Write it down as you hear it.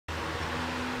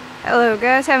Hello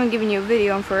guys, haven't given you a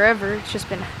video in forever. It's just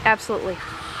been absolutely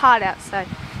hot outside.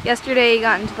 Yesterday it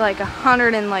got into like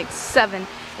 107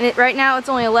 and right now it's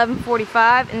only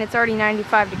 11:45 and it's already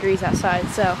 95 degrees outside.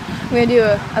 So I'm going to do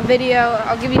a video.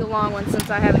 I'll give you a long one since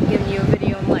I haven't given you a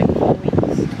video in like 4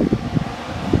 weeks.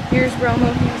 Here's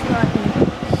Romo. He's gotten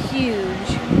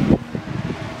huge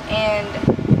and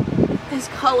his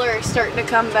color is starting to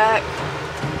come back.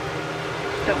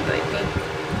 Don't bite me.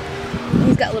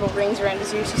 He's got little rings around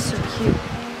his ears. He's so cute.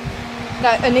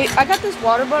 I got this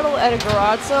water bottle at a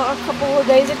garage sale a couple of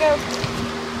days ago.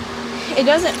 It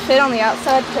doesn't fit on the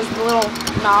outside because the little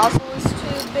nozzle is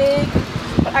too big,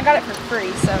 but I got it for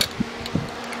free, so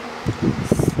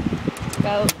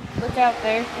go look out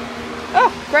there.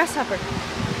 Oh, grasshopper.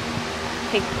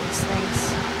 Hate these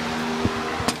things.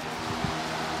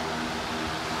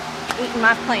 Eating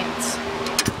my plants.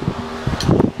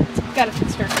 Gotta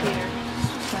fix her feeder.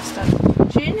 Messed up.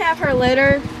 She didn't have her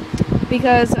litter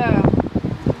because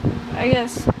I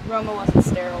guess Roma wasn't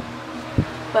sterile,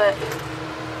 but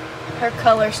her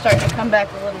color's starting to come back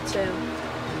a little too.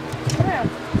 Yeah.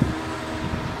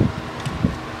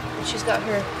 And she's got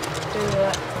her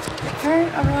her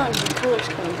color's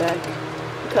coming back.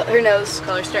 Her nose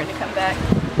color's starting to come back.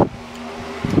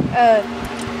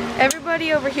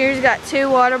 Everybody over here's got 2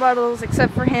 water bottles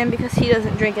except for him because he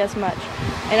doesn't drink as much.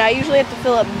 And I usually have to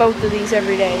fill up both of these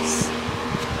every day.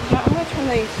 Now, I'm going to turn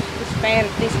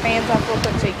these fans off real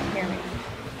quick so you can hear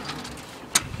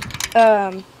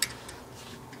me.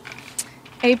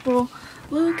 April,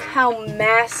 look how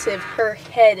massive her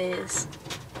head is.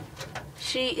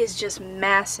 She is just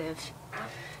massive.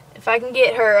 If I can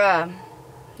get her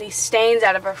these stains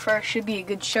out of her fur, she'd be a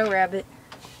good show rabbit.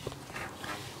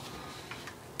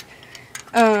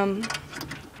 I'll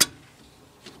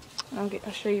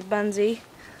show you Bunsy.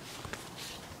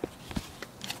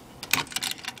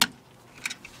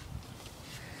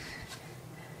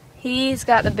 He's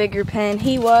got the bigger pen.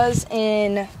 He was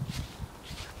in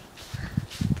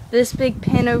this big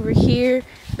pen over here,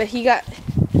 but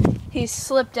he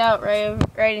slipped out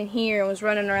right in here and was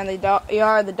running around the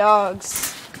yard. The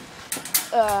dogs.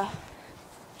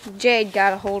 Jade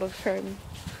got a hold of him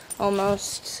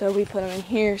almost, so we put him in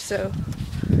here so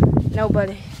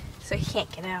he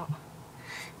can't get out.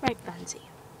 Right, Bunsy?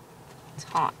 It's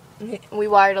hot. We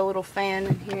wired a little fan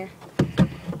in here,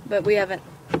 but we haven't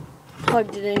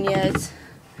plugged it in yet.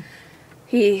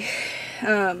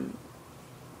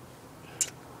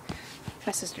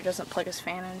 My sister doesn't plug his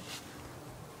fan in.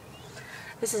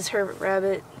 This is Herbert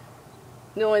Rabbit.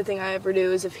 The only thing I ever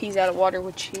do is if he's out of water,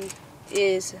 which he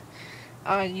is,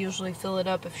 I usually fill it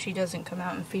up if she doesn't come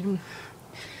out and feed him.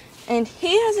 And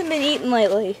he hasn't been eating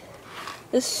lately.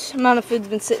 This amount of food's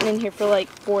been sitting in here for like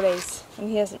 4 days, and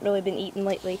he hasn't really been eating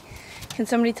lately. Can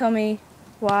somebody tell me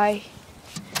why?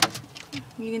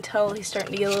 You can tell he's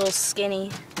starting to get a little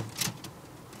skinny.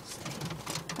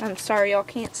 I'm sorry y'all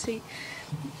can't see.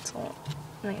 It's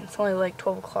only like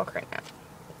 12 o'clock right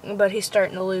now. But he's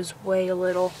starting to lose weight a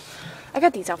little. I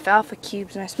got these alfalfa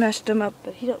cubes and I smashed them up,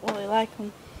 but he don't really like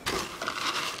them.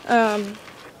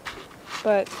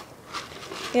 But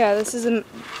yeah,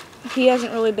 he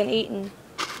hasn't really been eating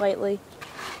lately.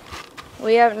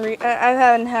 I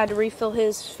haven't had to refill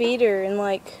his feeder in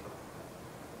like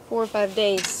 4 or 5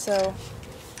 days, so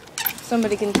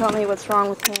somebody can tell me what's wrong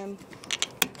with him.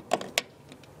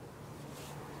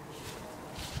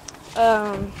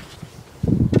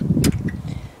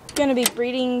 Gonna be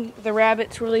breeding the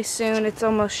rabbits really soon. It's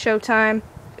almost showtime.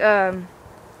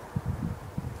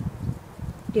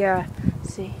 Yeah,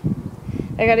 let's see.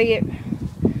 I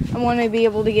want to be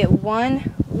able to get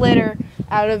 1 litter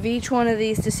out of each one of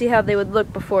these to see how they would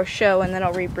look before show, and then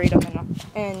I'll rebreed them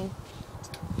in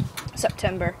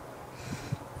September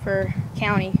for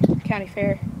county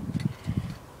fair.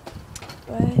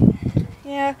 But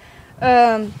yeah,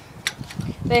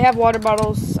 they have water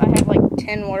bottles. I have like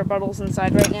 10 water bottles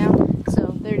inside right now,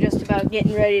 so they're just about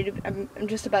getting ready to. I'm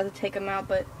just about to take them out,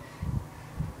 but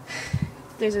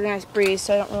there's a nice breeze,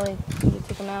 so I don't really need to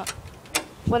take them out.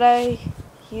 What I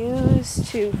use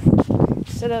to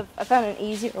I found an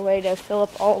easier way to fill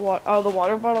up all the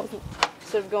water bottles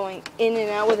instead of going in and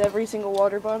out with every single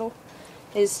water bottle,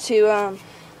 is to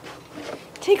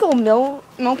take old milk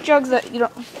jugs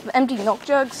empty milk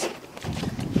jugs,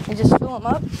 and just fill them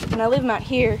up. And I leave them out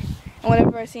here. And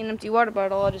whenever I see an empty water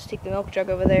bottle, I'll just take the milk jug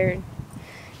over there, and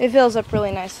it fills up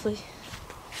really nicely.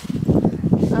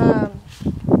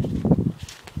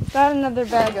 Got another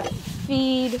bag of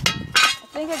feed. I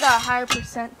think I got a higher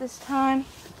percent this time.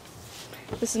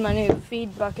 This is my new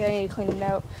feed bucket. I need to clean it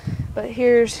out. But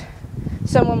here's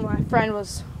someone my friend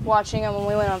was watching them when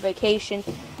we went on vacation.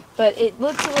 but it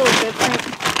looks a little different.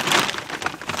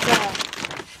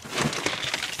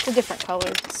 It's a different color.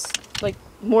 It's like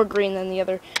more green than the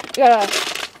other. I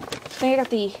think I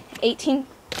got the 18%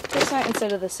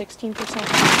 instead of the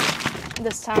 16%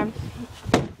 this time.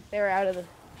 They were out of the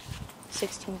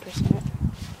 16%.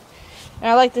 And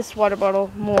I like this water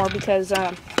bottle more because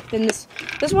then this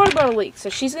water bottle leaks, so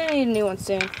she's gonna need a new one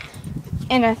soon.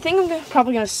 And I think I'm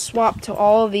probably gonna swap to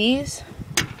all of these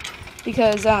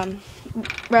because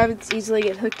rabbits easily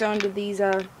get hooked onto these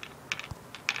the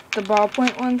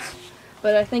ballpoint ones.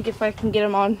 But I think if I can get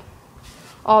them on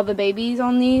all the babies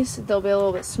on these, they'll be a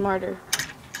little bit smarter.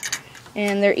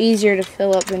 And they're easier to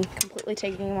fill up than completely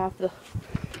taking them out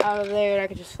of there, and I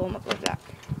could just fill them up like that.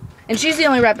 And she's the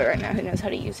only rabbit right now who knows how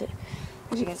to use it.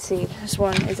 As you can see, this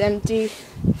one is empty,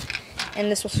 and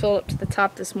this was filled up to the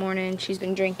top this morning. She's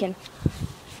been drinking.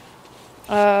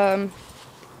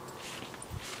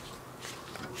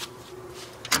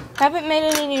 Haven't made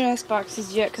any new nest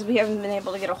boxes yet because we haven't been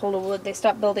able to get a hold of wood. They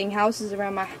stopped building houses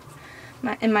around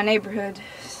in my neighborhood,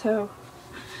 so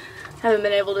haven't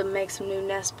been able to make some new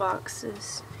nest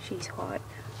boxes. She's hot.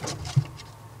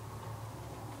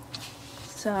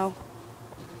 So,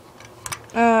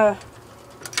 I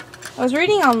was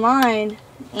reading online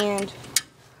and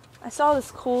I saw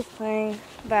this cool thing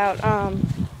about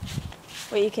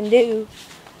what you can do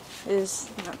is,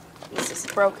 this is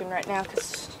broken right now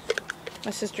because my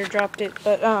sister dropped it,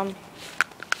 but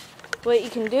what you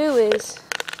can do is,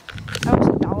 I went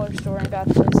to the dollar store and got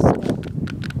this,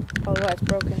 probably why it's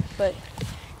broken, but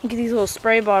you get these little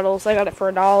spray bottles. I got it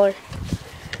for $1,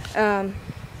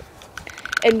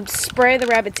 and spray the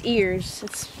rabbit's ears.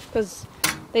 It's because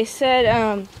they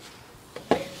said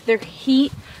their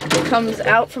heat comes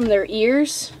out from their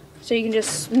ears, so you can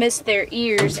just mist their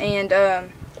ears, and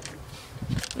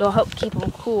it'll help keep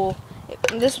them cool.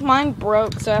 Mine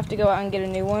broke, so I have to go out and get a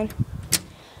new one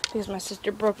because my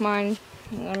sister broke mine,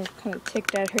 and I'm kind of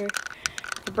ticked at her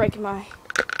for breaking my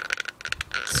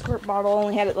squirt bottle. I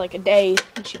only had it like a day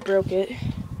and she broke it.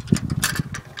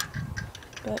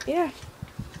 But yeah,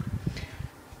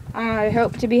 I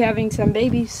hope to be having some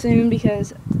babies soon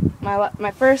because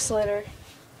my first litter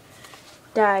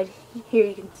died. Here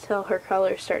you can tell her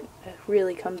color starting to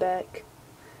really come back.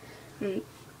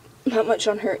 Not much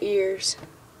on her ears.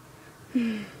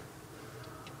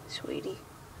 Sweetie.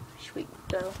 Sweet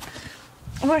though.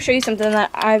 I want to show you something that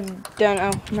I've done.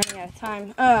 Oh, I'm running out of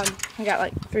time. I got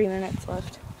like 3 minutes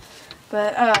left.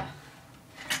 But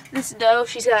this doe,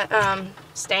 she's got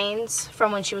stains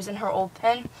from when she was in her old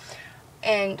pen.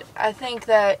 And I think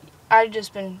that I've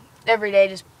just been every day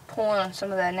just pulling on some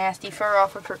of that nasty fur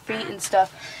off of her feet and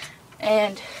stuff.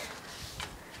 And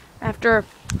after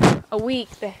a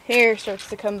week, the hair starts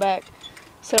to come back.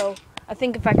 So I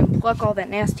think if I can pluck all that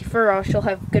nasty fur off, she'll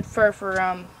have good fur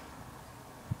for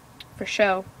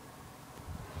show.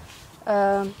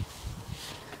 I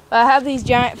have these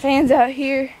giant fans out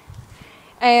here,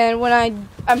 and when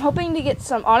I'm hoping to get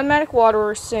some automatic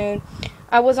waterers soon.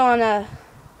 I was on I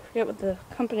forget what the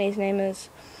company's name is,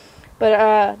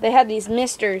 but they had these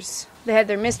misters. They had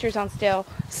their misters on sale,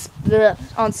 and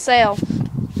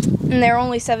they're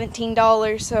only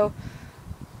 $17. So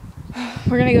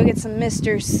we're gonna go get some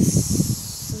misters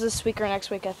this week or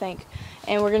next week, I think,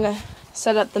 and we're gonna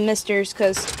set up the misters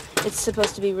because it's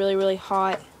supposed to be really, really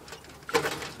hot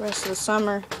the rest of the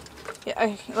summer.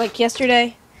 Yeah, like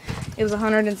yesterday, it was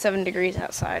 107 degrees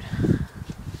outside,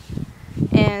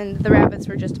 and the rabbits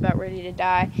were just about ready to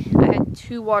die. I had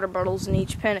 2 water bottles in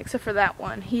each pen, except for that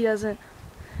one. He doesn't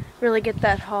really get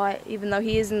that hot, even though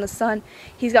he is in the sun.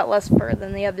 He's got less fur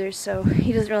than the others, so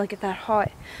he doesn't really get that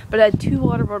hot. But I had 2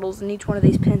 water bottles in each one of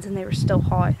these pens, and they were still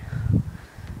hot.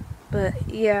 But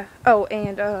yeah. Oh,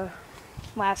 and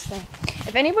last thing,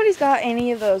 if anybody's got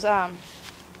any of those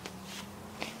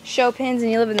show pins and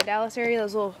you live in the Dallas area,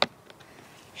 those little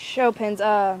show pins,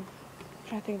 I'm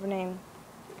trying to think of her name.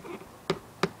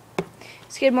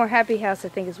 Skidmore Happy House, I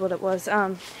think is what it was.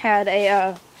 Had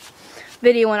a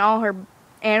video when all her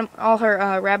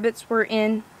rabbits were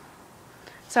inside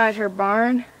her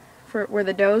barn for where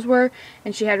the does were,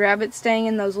 and she had rabbits staying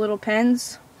in those little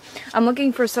pens. I'm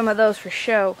looking for some of those for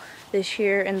show this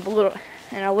year in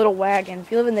a little wagon.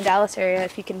 If you live in the Dallas area,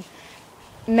 if you can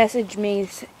message me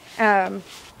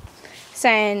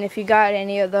saying if you got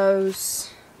any of those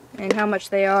and how much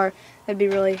they are, that'd be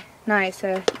really nice.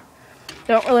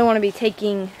 Don't really want to be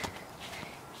taking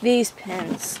these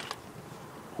pens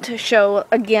to show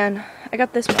again. I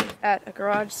got this one at a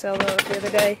garage sale though the other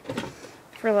day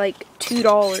for like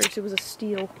 $2. It was a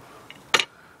steal.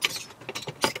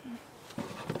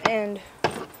 And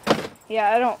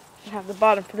yeah, I don't have the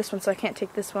bottom for this one, so I can't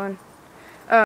take this one.